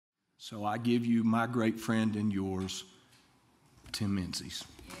So I give you my great friend and yours, Tim Menzies.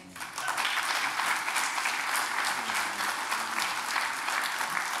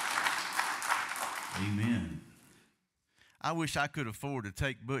 Amen. I wish I could afford to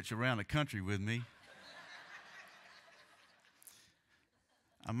take Butch around the country with me.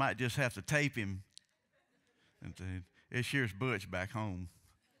 I might just have to tape him. And it's here's Butch back home.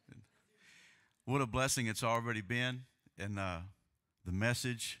 What a blessing it's already been, and the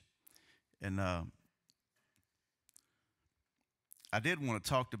message. And I did want to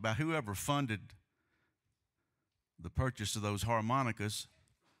talk about whoever funded the purchase of those harmonicas.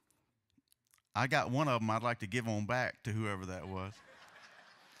 I got one of them I'd like to give on back to whoever that was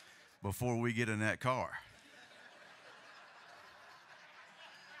before we get in that car.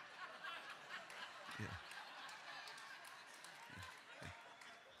 Yeah.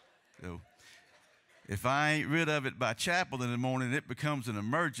 So, if I ain't rid of it by chapel in the morning, it becomes an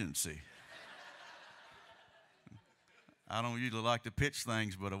emergency. I don't usually like to pitch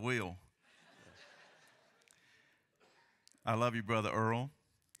things, but I will. I love you, Brother Earl.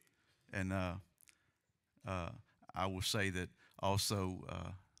 And I will say that also,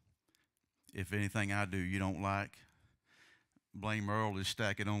 if anything I do you don't like, blame Earl to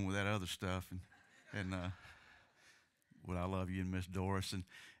stack it on with that other stuff. And well, I love you and Miss Doris.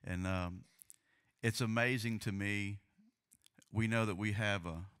 And it's amazing to me. We know that we have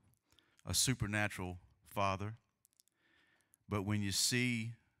a supernatural Father. But when you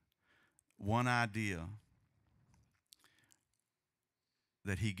see one idea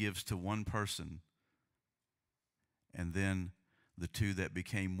that he gives to one person, and then the two that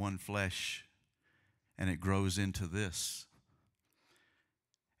became one flesh, and it grows into this.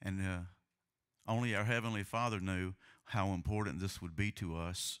 And only our Heavenly Father knew how important this would be to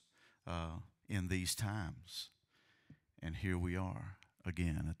us in these times. And here we are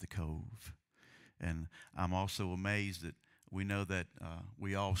again at the Cove. And I'm also amazed that we know that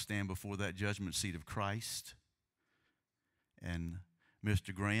we all stand before that judgment seat of Christ. And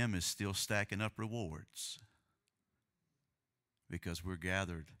Mr. Graham is still stacking up rewards because we're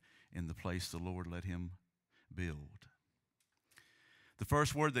gathered in the place the Lord let him build. The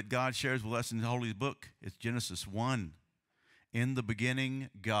first word that God shares with us in the Holy Book is Genesis 1. In the beginning,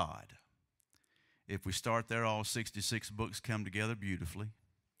 God. If we start there, all 66 books come together beautifully,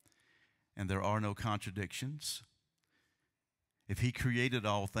 and there are no contradictions. If he created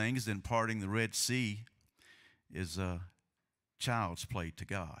all things, then parting the Red Sea is child's play to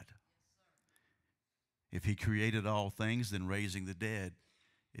God. If he created all things, then raising the dead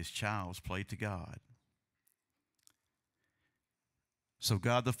is child's play to God. So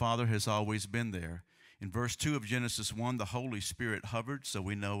God the Father has always been there. In verse 2 of Genesis 1, the Holy Spirit hovered, so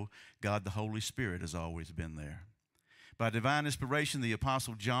we know God the Holy Spirit has always been there. By divine inspiration, the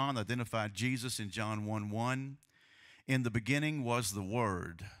Apostle John identified Jesus in John 1:1. In the beginning was the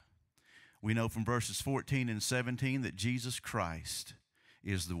Word. We know from verses 14 and 17 that Jesus Christ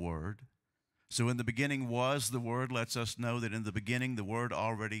is the Word. So in the beginning was the Word lets us know that in the beginning the Word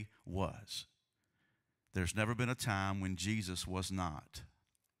already was. There's never been a time when Jesus was not.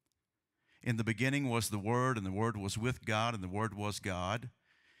 In the beginning was the Word, and the Word was with God, and the Word was God.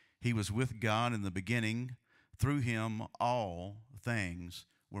 He was with God in the beginning. Through him all things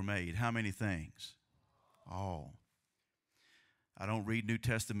were made. How many things? All. I don't read New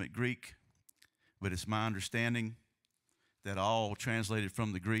Testament Greek, but it's my understanding that all translated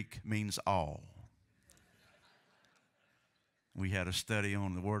from the Greek means all. We had a study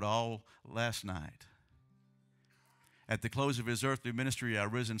on the word all last night. At the close of his earthly ministry, our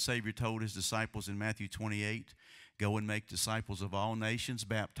risen Savior told his disciples in Matthew 28, go and make disciples of all nations,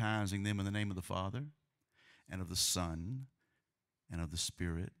 baptizing them in the name of the Father and of the Son and of the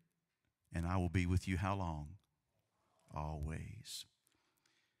Spirit, and I will be with you how long? Always.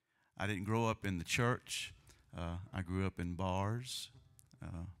 I didn't grow up in the church. I grew up in bars,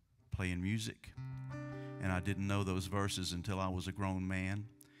 playing music, and I didn't know those verses until I was a grown man.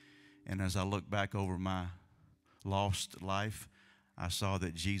 And as I look back over my lost life, I saw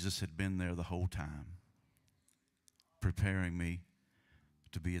that Jesus had been there the whole time, preparing me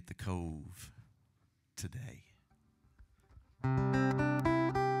to be at the Cove today.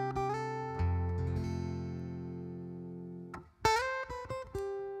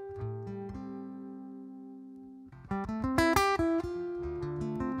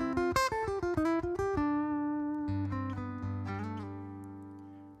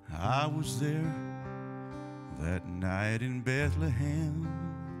 I was there that night in Bethlehem,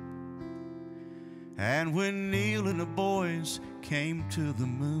 and when Neil and the boys came to the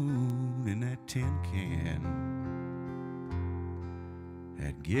moon in that tin can,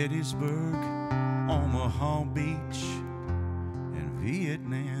 at Gettysburg, Omaha Beach, and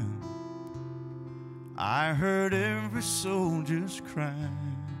Vietnam. I heard every soldier's cry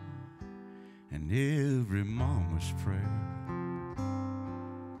and every mama's prayer.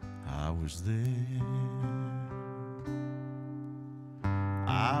 I was there.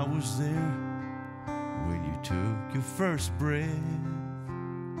 I was there when you took your first breath,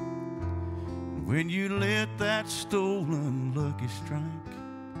 when you let that stolen lucky strike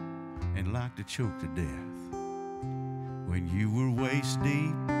and like to choke to death, when you were waist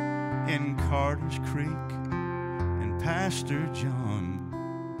deep in Carter's Creek and Pastor John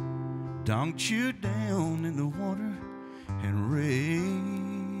dunked you down in the water and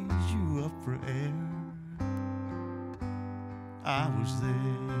raised you up for air. I was there.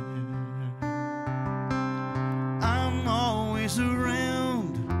 I'm always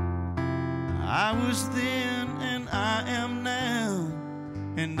around. I was then and I am now,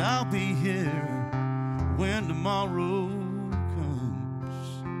 and I'll be here when tomorrow comes.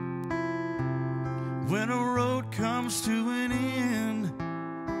 When a road comes to an end,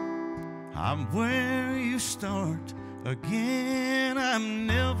 I'm where you start again. I'm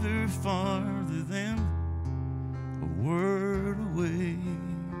never farther than a word away.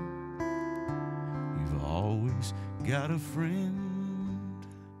 You've always got a friend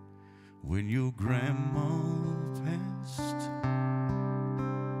when your grandma passed.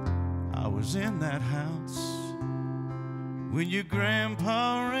 I was in that house when your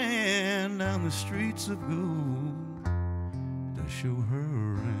grandpa ran down the streets of gold to show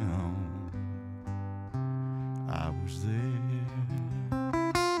her around. I was there.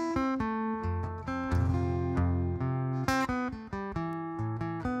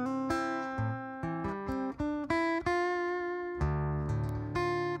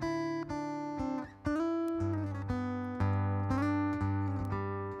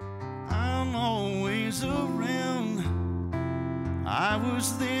 I'm always around. I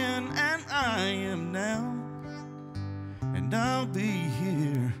was then and I am now, and I'll be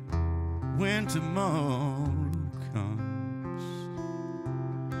here when tomorrow comes.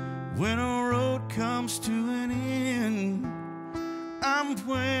 When a road comes to an end, I'm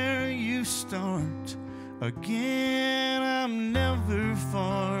where you start again. I'm never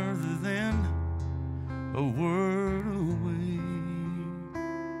farther than a word away.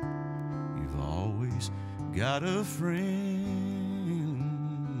 You've always got a friend.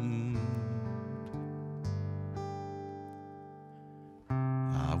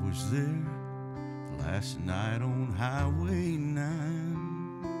 I was there last night on Highway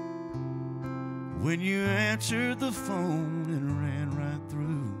 9 when you answered the phone and ran right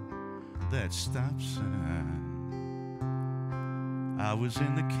through that stop sign. I was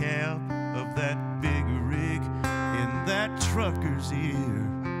in the cab of that big rig in that trucker's ear,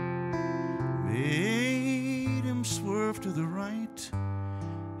 made him swerve to the right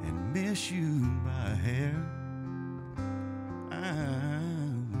and miss you by a hair.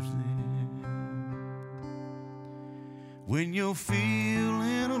 When you're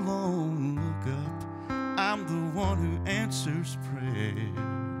feeling alone, look up. I'm the one who answers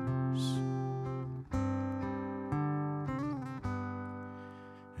prayers,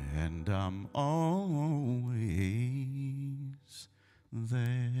 and I'm always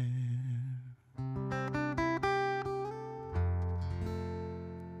there.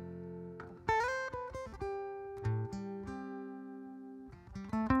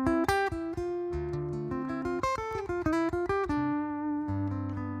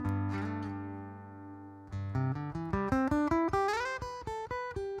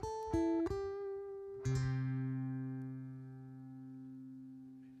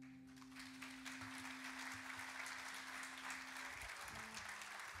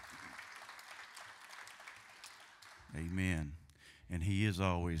 Amen. And he is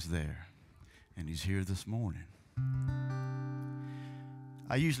always there. And he's here this morning.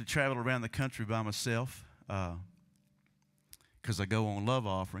 I usually travel around the country by myself because I go on love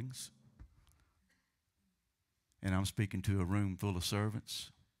offerings. And I'm speaking to a room full of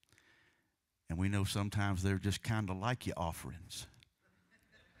servants. And we know sometimes they're just kind of like your offerings.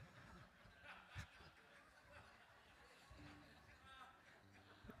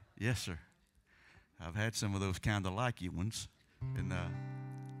 Yes, sir. I've had some of those kind of like you ones.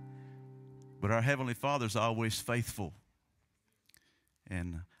 But our Heavenly Father's always faithful.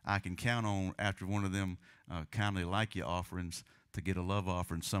 And I can count on, after one of them kindly like you offerings, to get a love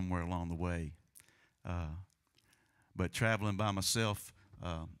offering somewhere along the way. But traveling by myself,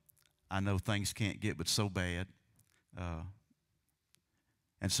 I know things can't get but so bad.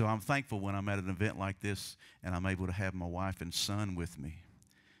 And so I'm thankful when I'm at an event like this and I'm able to have my wife and son with me.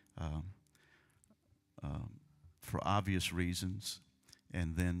 um, for obvious reasons.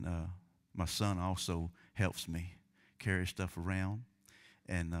 And then my son also helps me carry stuff around.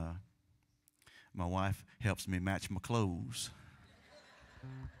 And my wife helps me match my clothes.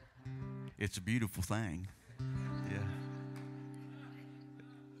 It's a beautiful thing. Yeah.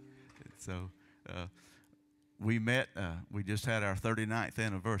 So we met, we just had our 39th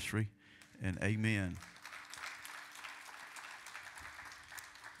anniversary, and amen.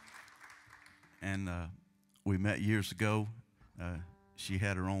 And we met years ago. She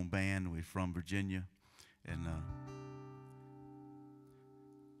had her own band. We're from Virginia. And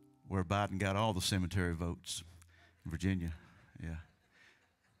where Biden got all the cemetery votes, Virginia, yeah.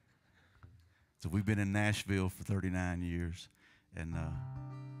 So we've been in Nashville for 39 years, and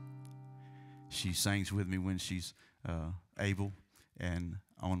she sings with me when she's able and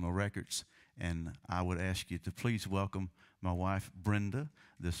on my records. And I would ask you to please welcome my wife, Brenda,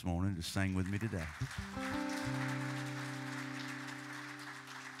 this morning to sing with me today.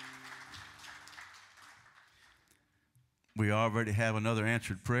 We already have another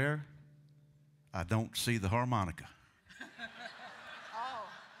answered prayer. I don't see the harmonica. Oh,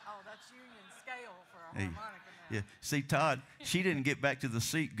 that's union scale for a harmonica now. Yeah, see, Todd, she didn't get back to the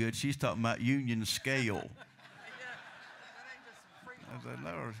seat good. She's talking about union scale. Yeah, that ain't just some free I said,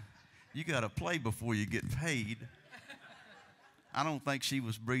 Lord, you got to play before you get paid. I don't think she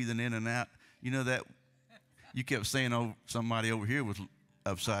was breathing in and out. You know that you kept saying, oh, somebody over here was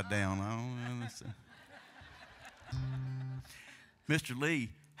upside down. I don't understand. Mr. Lee,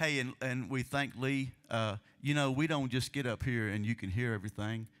 hey, and we thank Lee. You know, we don't just get up here and you can hear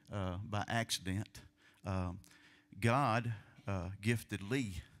everything by accident. God gifted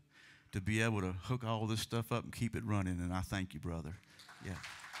Lee to be able to hook all this stuff up and keep it running, and I thank you, brother. Yeah.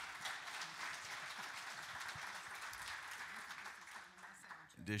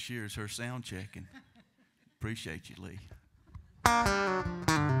 This year is her sound checking. Appreciate you, Lee.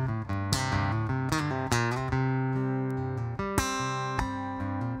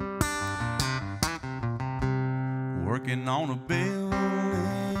 Working on a building,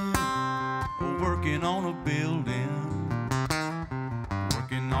 working on a building,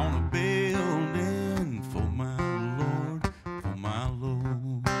 working on a building for my Lord, for my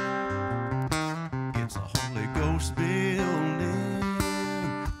Lord. It's a Holy Ghost building,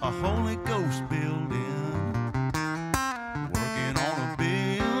 a Holy Ghost building, working on a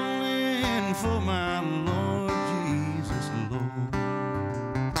building for my Lord Jesus, Lord.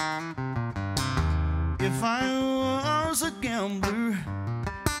 If I was a gambler,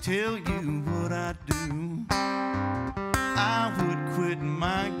 tell you what I do, I would quit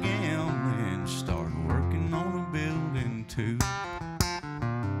my gambling and start working on a building too.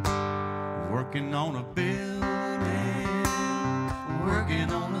 Working on a building,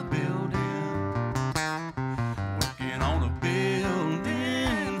 working on a building, working on a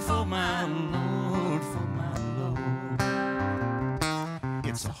building for my Lord, for my Lord.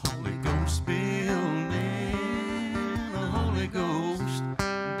 It's a Holy Ghost building, a Holy Ghost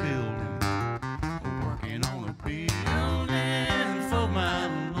building, working on a building for my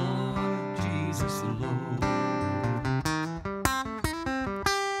Lord Jesus the Lord.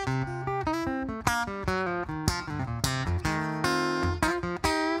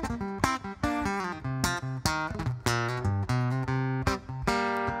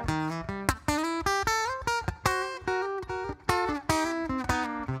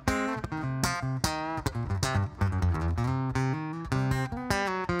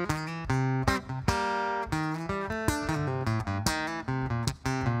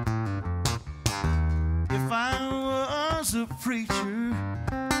 If I was a preacher,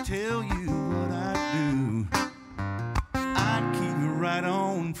 tell you what I do, I'd keep right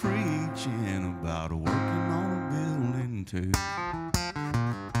on preaching about working on a building too.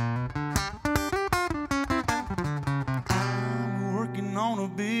 I'm working on a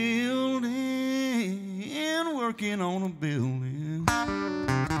building, working on a building,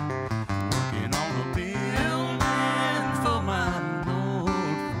 working on a building for my Lord,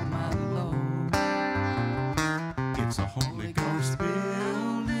 for my Lord. It's a Holy Ghost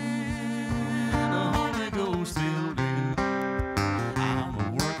building, a Holy Ghost building. I'm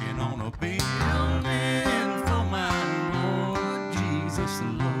working on a building for my Lord Jesus the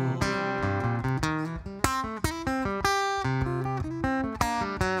Lord.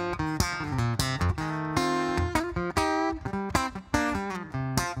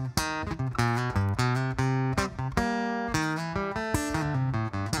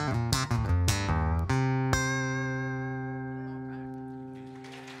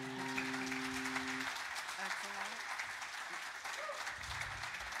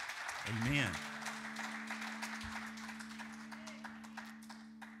 Amen.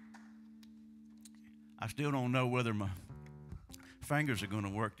 I still don't know whether my fingers are going to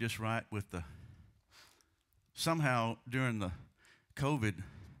work just right with the, somehow during the COVID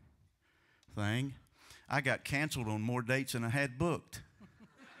thing, I got canceled on more dates than I had booked.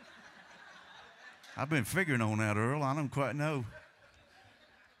 I've been figuring on that, Earl. I don't quite know.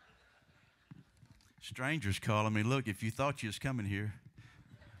 Strangers calling me, look, if you thought you was coming here,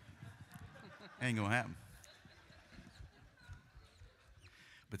 ain't going to happen.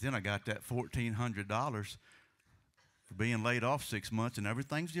 But then I got that $1,400 for being laid off 6 months, and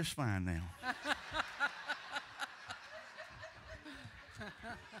everything's just fine now.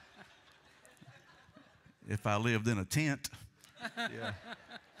 If I lived in a tent. Yeah.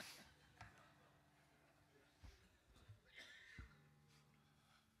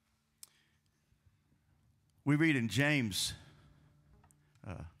 We read in James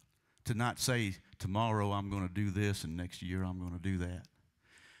to not say, tomorrow I'm going to do this and next year I'm going to do that,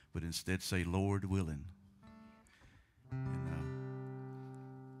 but instead say, Lord willing. And,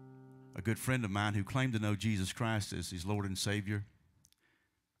 a good friend of mine who claimed to know Jesus Christ as his Lord and Savior,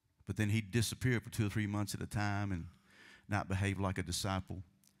 but then he'd disappear for 2 or 3 months at a time and not behave like a disciple.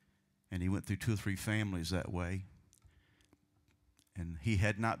 And he went through 2 or 3 families that way. And he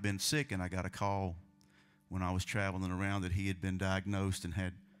had not been sick, and I got a call when I was traveling around that he had been diagnosed and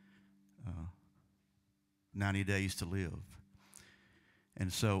had 90 days to live.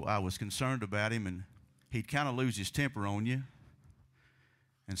 And so I was concerned about him, and he'd kind of lose his temper on you.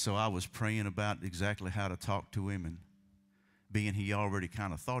 And so I was praying about exactly how to talk to him, and being he already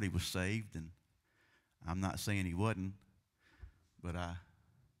kind of thought he was saved, and I'm not saying he wasn't, but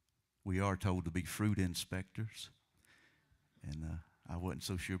we are told to be fruit inspectors, and I wasn't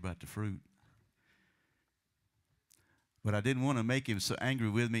so sure about the fruit. But I didn't want to make him so angry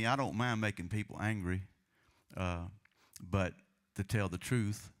with me. I don't mind making people angry, but to tell the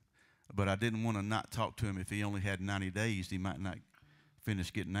truth. But I didn't want to not talk to him. If he only had 90 days, he might not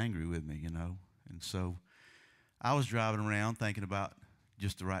finish getting angry with me, you know. And so I was driving around thinking about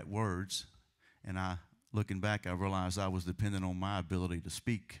just the right words, and looking back, I realized I was dependent on my ability to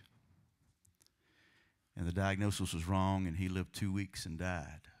speak. And the diagnosis was wrong, and he lived 2 weeks and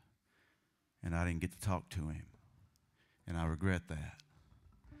died. And I didn't get to talk to him. And I regret that.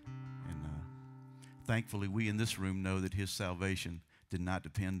 And thankfully, we in this room know that his salvation did not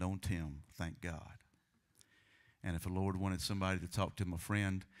depend on Tim, thank God. And if the Lord wanted somebody to talk to my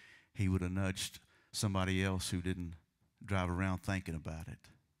friend, he would have nudged somebody else who didn't drive around thinking about it.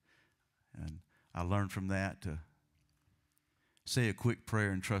 And I learned from that to say a quick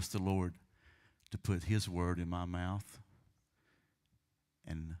prayer and trust the Lord to put his word in my mouth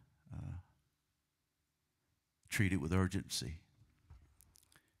and treat it with urgency.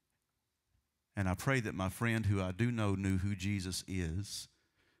 And I pray that my friend, who I do know knew who Jesus is,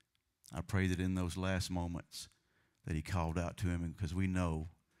 I pray that in those last moments that he called out to him, because we know,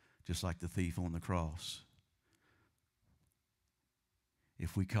 just like the thief on the cross,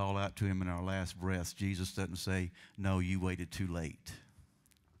 if we call out to him in our last breath, Jesus doesn't say, no, you waited too late.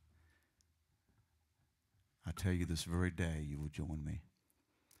 I tell you, this very day you will join me.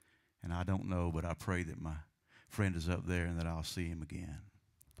 And I don't know, but I pray that my friend is up there and that I'll see him again.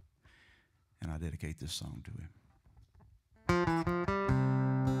 And I dedicate this song to him.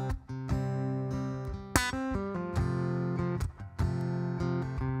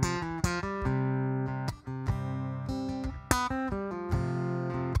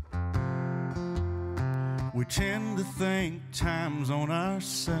 We tend to think time's on our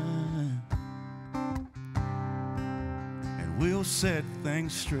side, and we'll set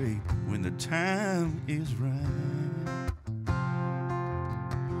things straight when the time is right.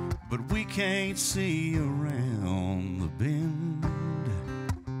 But we can't see around the bend,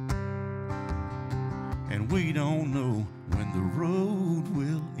 and we don't know when the road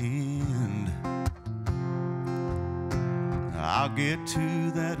will end. I'll get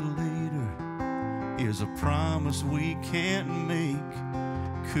to that later is a promise we can't make.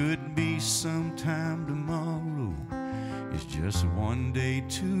 Could be sometime tomorrow, it's just one day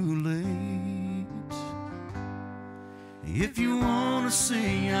too late. If you want to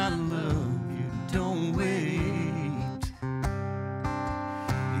say I love you, don't wait.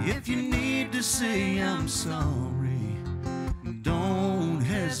 If you need to say I'm sorry, don't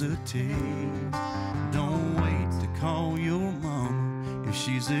hesitate. Don't wait to call your mom if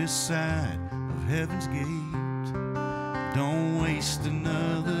she's this side of heaven's gate. Don't waste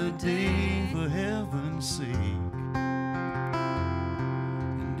another day, for heaven's sake.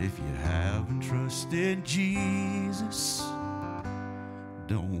 And if you haven't trusted Jesus,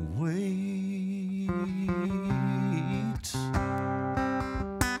 Don't wait.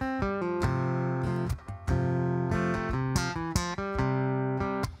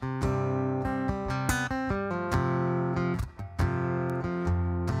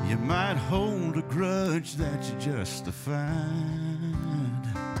 You might hold a grudge that you justified,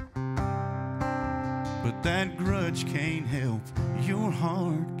 but that grudge can't help your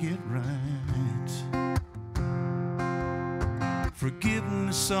heart get right.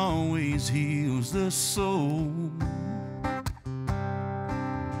 Forgiveness always heals the soul,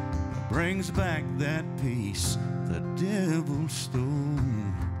 brings back that peace the devil stole.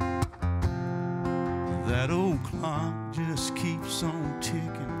 That old clock just keeps on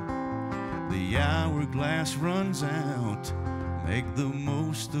ticking, the hourglass runs out. Make the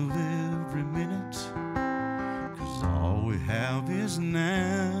most of every minute, 'cause all we have is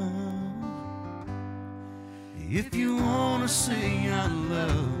now. If you wanna say I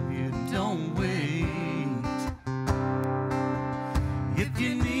love you, don't wait. If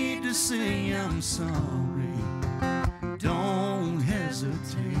you need to say I'm sorry, don't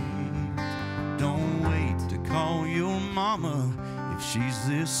hesitate. Don't wait to call your mama if she's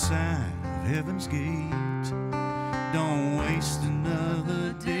this side of heaven's gate. Don't waste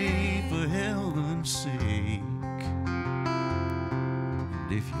another day for heaven's sake.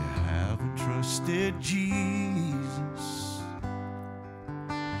 And if you haven't trusted Jesus,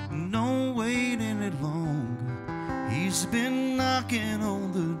 don't wait any longer. He's been knocking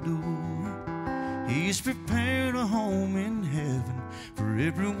on the door. He's prepared a home in heaven for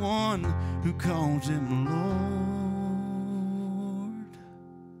everyone who calls him Lord.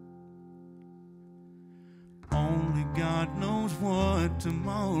 Only God knows what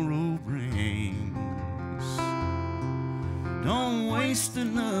tomorrow brings. Don't waste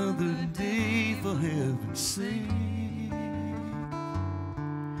another day for heaven's sake.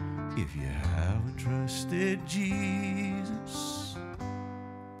 If you haven't trusted Jesus,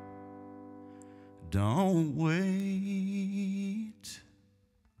 don't wait.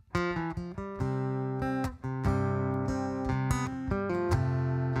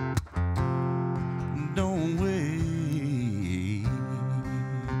 Don't wait.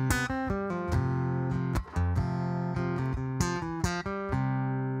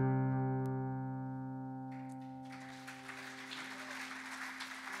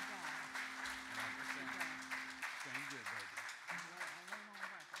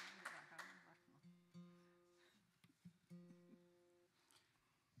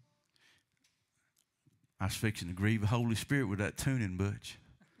 I was fixing to grieve the Holy Spirit with that tuning, Butch.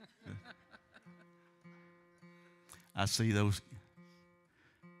 I see those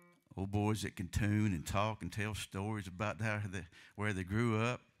old boys that can tune and talk and tell stories about where they grew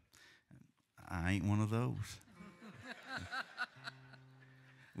up. I ain't one of those.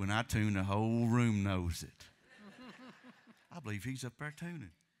 When I tune, the whole room knows it. I believe he's up there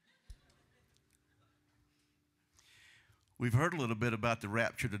tuning. We've heard a little bit about the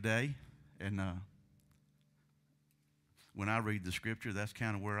rapture today, and when I read the scripture, that's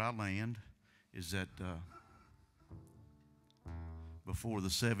kind of where I land, is that before the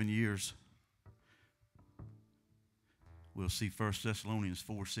 7 years, we'll see 1 Thessalonians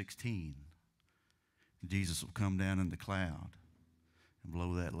 4:16. Jesus will come down in the cloud and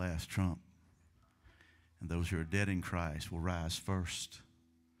blow that last trump. And those who are dead in Christ will rise first.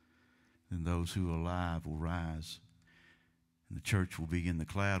 Then those who are alive will rise. And the church will be in the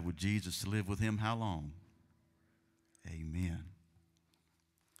cloud with Jesus to live with him how long? Amen.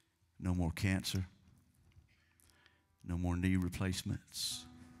 No more cancer. No more knee replacements.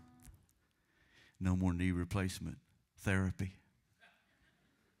 No more knee replacement therapy.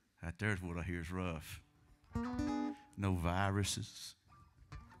 Right there's what I hear is rough. No viruses.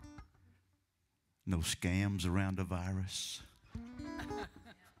 No scams around the virus.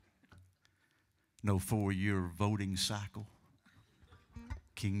 No 4-year voting cycle.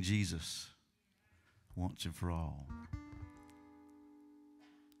 King Jesus, once and for all.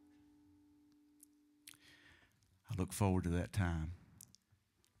 I look forward to that time.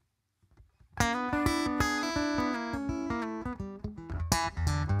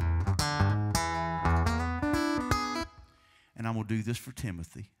 And I'm going to do this for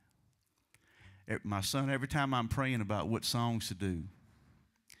Timothy. My son, every time I'm praying about what songs to do,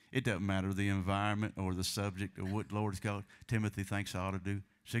 it doesn't matter the environment or the subject or what Lord has called. Timothy thinks I ought to do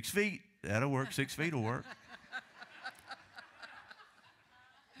 6 feet. That'll work. 6 feet will work.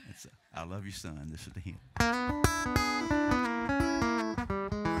 I love you, son. This is to him.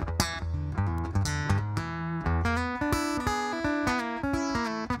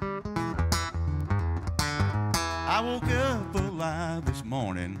 I woke up alone. alive this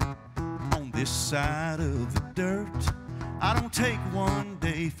morning on this side of the dirt. I don't take one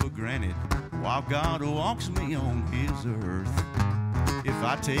day for granted while God walks me on his earth. If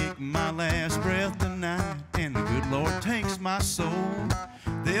I take my last breath tonight and the good Lord takes my soul,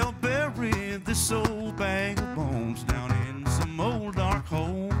 they'll bury this old bag of bones down in some old dark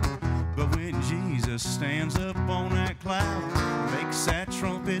hole. But when Jesus stands up on that cloud, makes that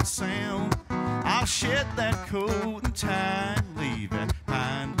trumpet sound, I'll shed that coat and tie and leave that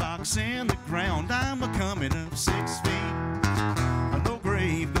pine box in the ground. I'm a-coming up 6 feet, no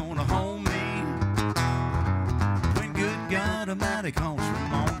grave gonna hold me. When good God Almighty comes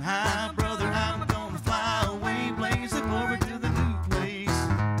from on high, brother, I'm gonna fly away, blaze the glory to the new place.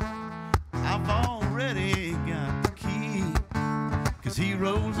 I've already got the key, 'cause he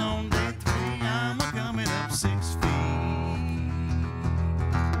rose on day 3. I'm a-coming up 6 feet.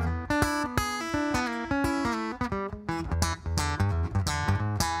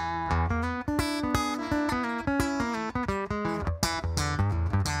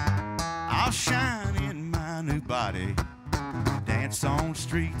 I'll shine in my new body, dance on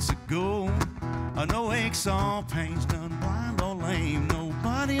streets of gold. No aches or pains, none blind or lame,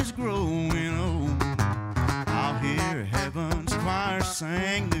 nobody's growing old. I'll hear heaven's choir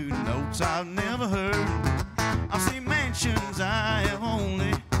sing new notes I've never heard. I'll see mansions I have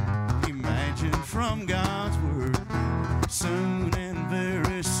only imagined from God's word. Soon and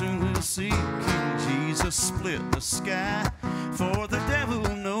very soon we'll see King Jesus split the sky, for the devil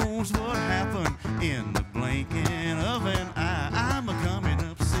knows what happened in the blinking of an eye. I'm a-coming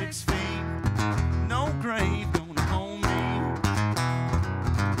up 6 feet, no grave gonna hold me.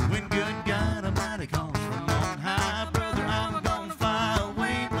 When good God Almighty comes from on high, brother, I'm gonna fly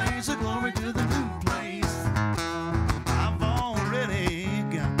away, blaze the glory to the new place. I've already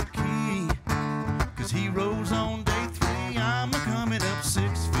got the key, 'cause he rose on day 3. I'm a-coming up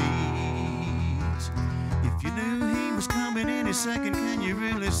 6 feet. If you knew he was coming any second, can you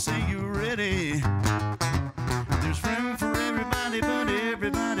really say you're ready? There's room for everybody, but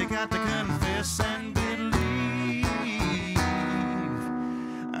everybody got to confess and believe.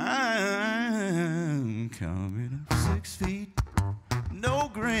 I'm coming up 6 feet, no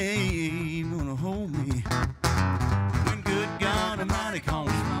grave gonna hold me. When good God Almighty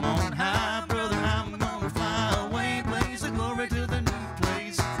comes from on high, brother, I'm gonna fly away, blaze the glory to the new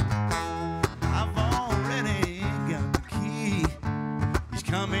place. I've already got the key, he's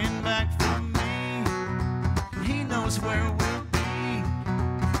coming back for me. He knows where we'll be,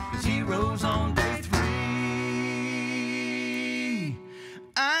 'cause he rose on day 3.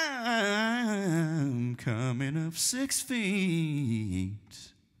 I'm coming up 6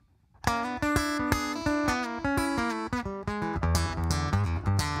 feet.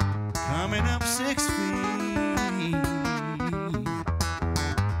 Coming up 6 feet.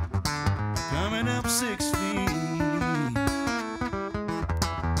 Coming up 6 feet.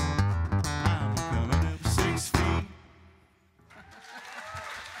 I'm coming up 6 feet.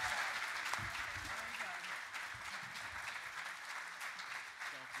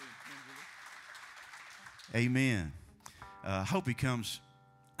 Amen. I hope he comes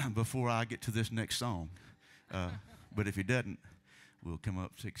before I get to this next song. But if he doesn't, we'll come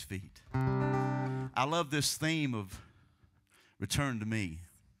up 6 feet. I love this theme of return to me.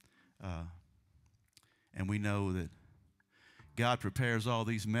 And we know that God prepares all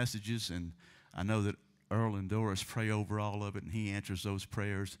these messages, and I know that Earl and Doris pray over all of it, and he answers those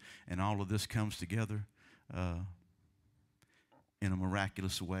prayers, and all of this comes together in a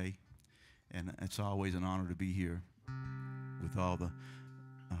miraculous way. And it's always an honor to be here with all the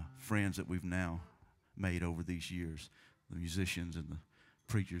friends that we've now made over these years, the musicians and the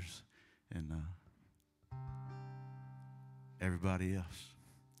preachers and everybody else.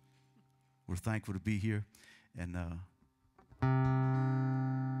 We're thankful to be here and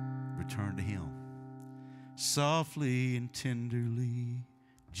return to him. Softly and tenderly,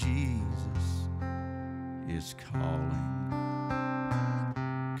 Jesus is calling,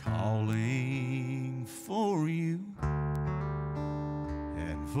 calling for you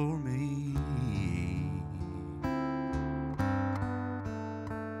and for me.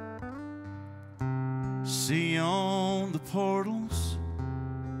 See on the portals,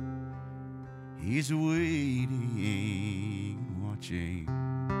 he's waiting, watching,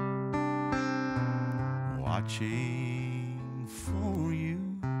 watching for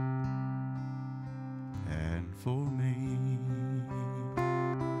you and for me.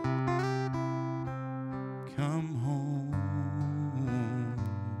 Come home,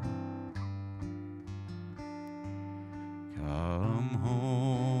 come home.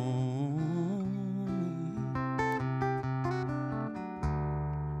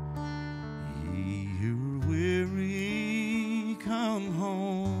 come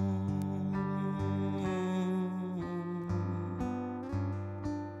home.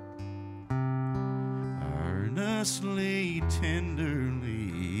 Earnestly,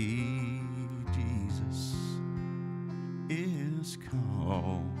 tenderly, Jesus is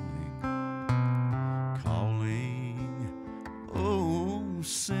calling, calling, oh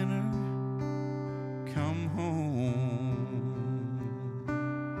sinner, come home.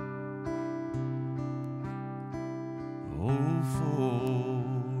 Oh, for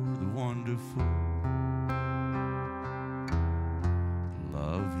the wonderful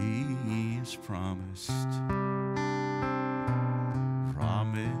love He's promised,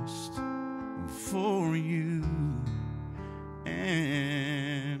 promised for you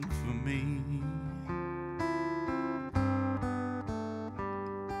and for me.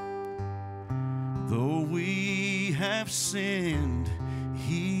 Though we have sinned,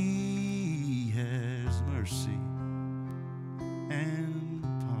 He has mercy and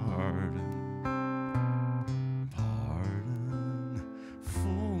pardon, pardon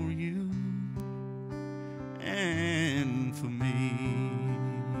for you and for me.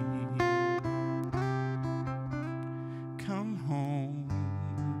 Come home,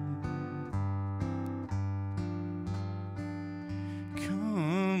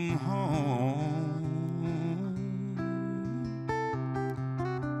 come home.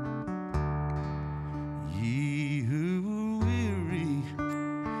 Ye who are weary,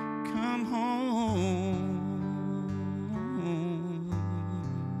 come home.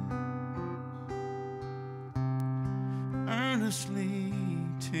 Earnestly,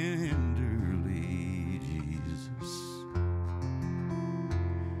 tenderly, Jesus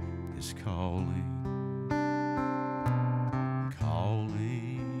is calling,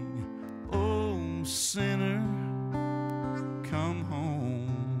 calling, oh sinner, come home.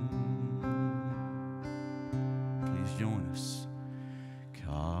 Please join us.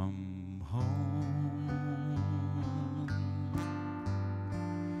 Come home,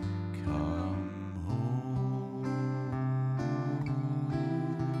 come home,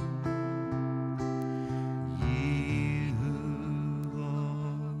 ye who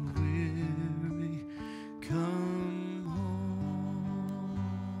are weary, come home.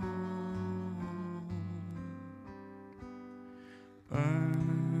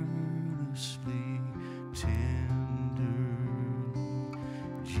 Earnestly, tenderly,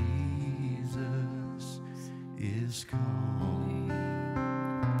 Jesus is calling,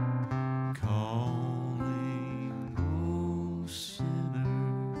 calling, oh sinner,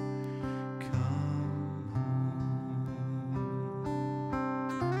 come home.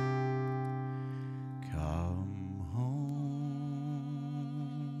 Come home,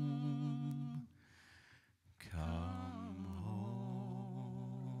 come home.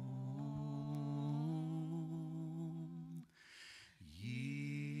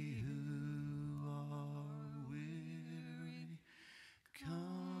 Ye who are weary,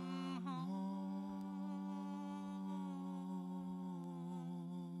 come home.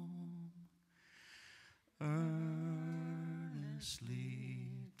 Earnestly,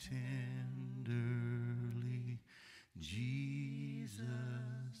 tenderly, Jesus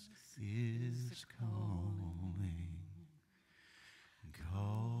is calling,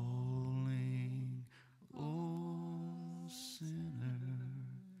 calling, oh sinner,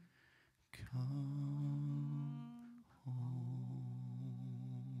 come home.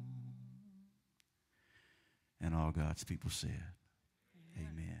 And all God's people said,